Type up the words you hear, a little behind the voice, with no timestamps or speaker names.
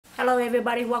Hello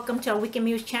everybody, welcome to our Weekend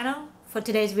Meals channel. For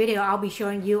today's video, I'll be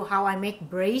showing you how I make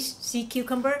braised sea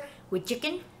cucumber with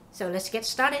chicken. So let's get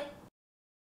started.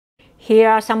 Here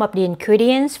are some of the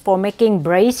ingredients for making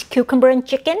braised cucumber and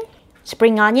chicken.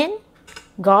 Spring onion,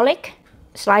 garlic,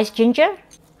 sliced ginger,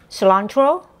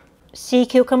 cilantro, sea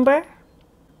cucumber,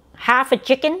 half a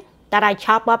chicken that I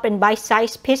chop up in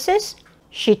bite-sized pieces.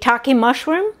 Shiitake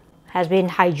mushroom has been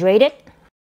hydrated.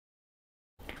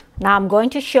 Now I'm going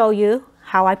to show you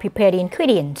how I prepare the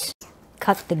ingredients.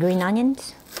 Cut the green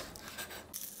onions.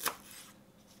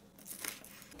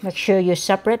 Make sure you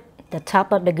separate the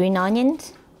top of the green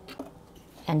onions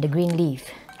and the green leaf.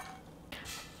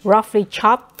 Roughly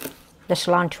chop the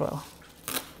cilantro.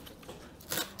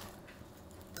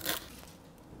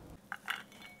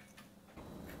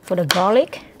 For the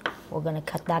garlic, we're going to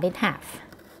cut that in half.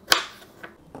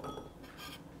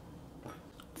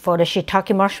 For the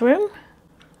shiitake mushroom,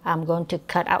 I'm going to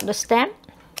cut out the stem.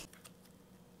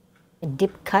 A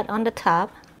deep cut on the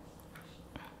top.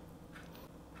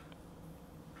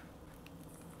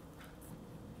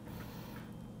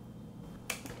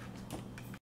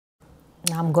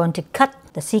 Now I'm going to cut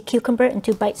the sea cucumber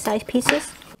into bite-sized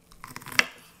pieces.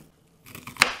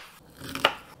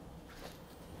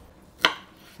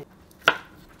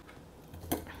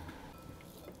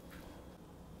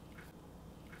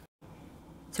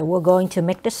 So we're going to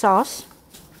make the sauce.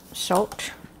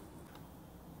 Salt,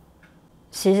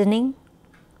 seasoning,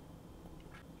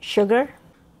 sugar,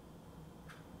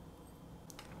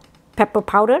 pepper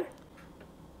powder,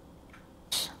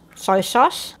 soy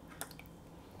sauce,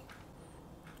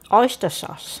 oyster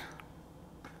sauce.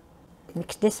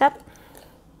 Mix this up.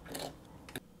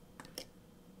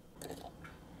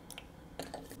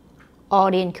 All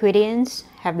the ingredients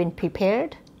have been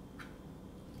prepared.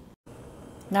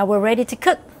 Now we're ready to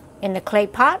cook. In the clay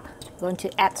pot, going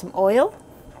to add some oil,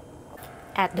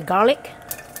 add the garlic,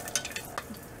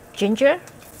 ginger,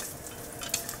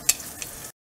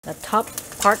 the top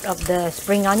part of the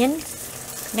spring onion.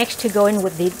 Next to go in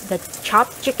with the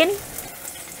chopped chicken.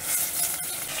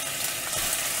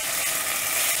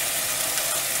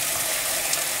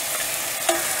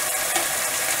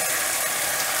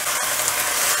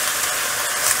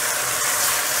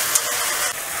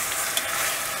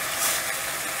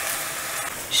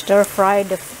 Stir fry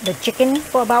the chicken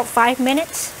for about 5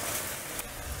 minutes.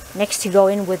 Next to go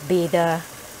in would be the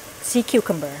sea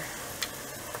cucumber.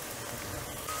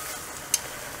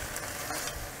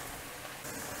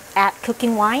 Add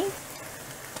cooking wine.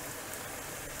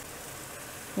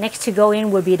 Next to go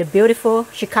in would be the beautiful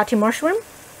shiitake mushroom.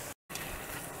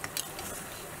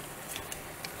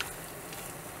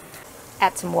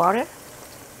 Add some water.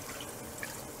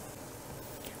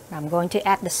 Now I'm going to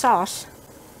add the sauce.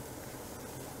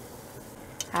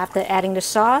 After adding the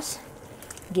sauce,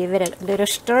 give it a little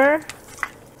stir.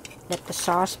 Let the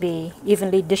sauce be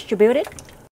evenly distributed.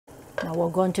 Now we're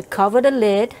going to cover the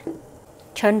lid,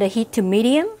 turn the heat to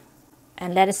medium,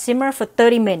 and let it simmer for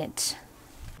 30 minutes.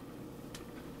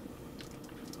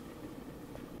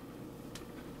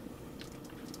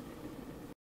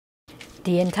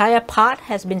 The entire pot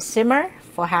has been simmered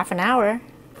for half an hour.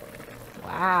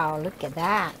 Wow, look at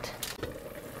that.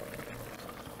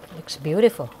 Looks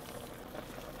beautiful.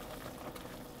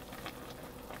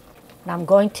 Now I'm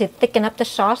going to thicken up the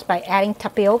sauce by adding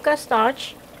tapioca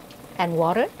starch and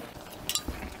water.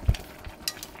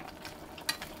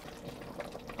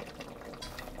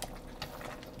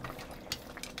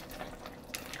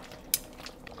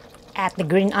 Add the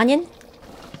green onion.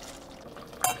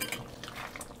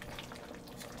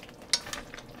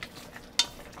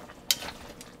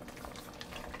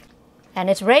 And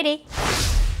it's ready.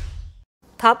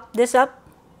 Top this up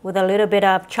with a little bit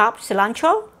of chopped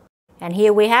cilantro. And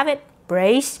here we have it.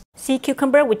 Braised sea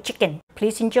cucumber with chicken.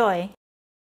 Please enjoy.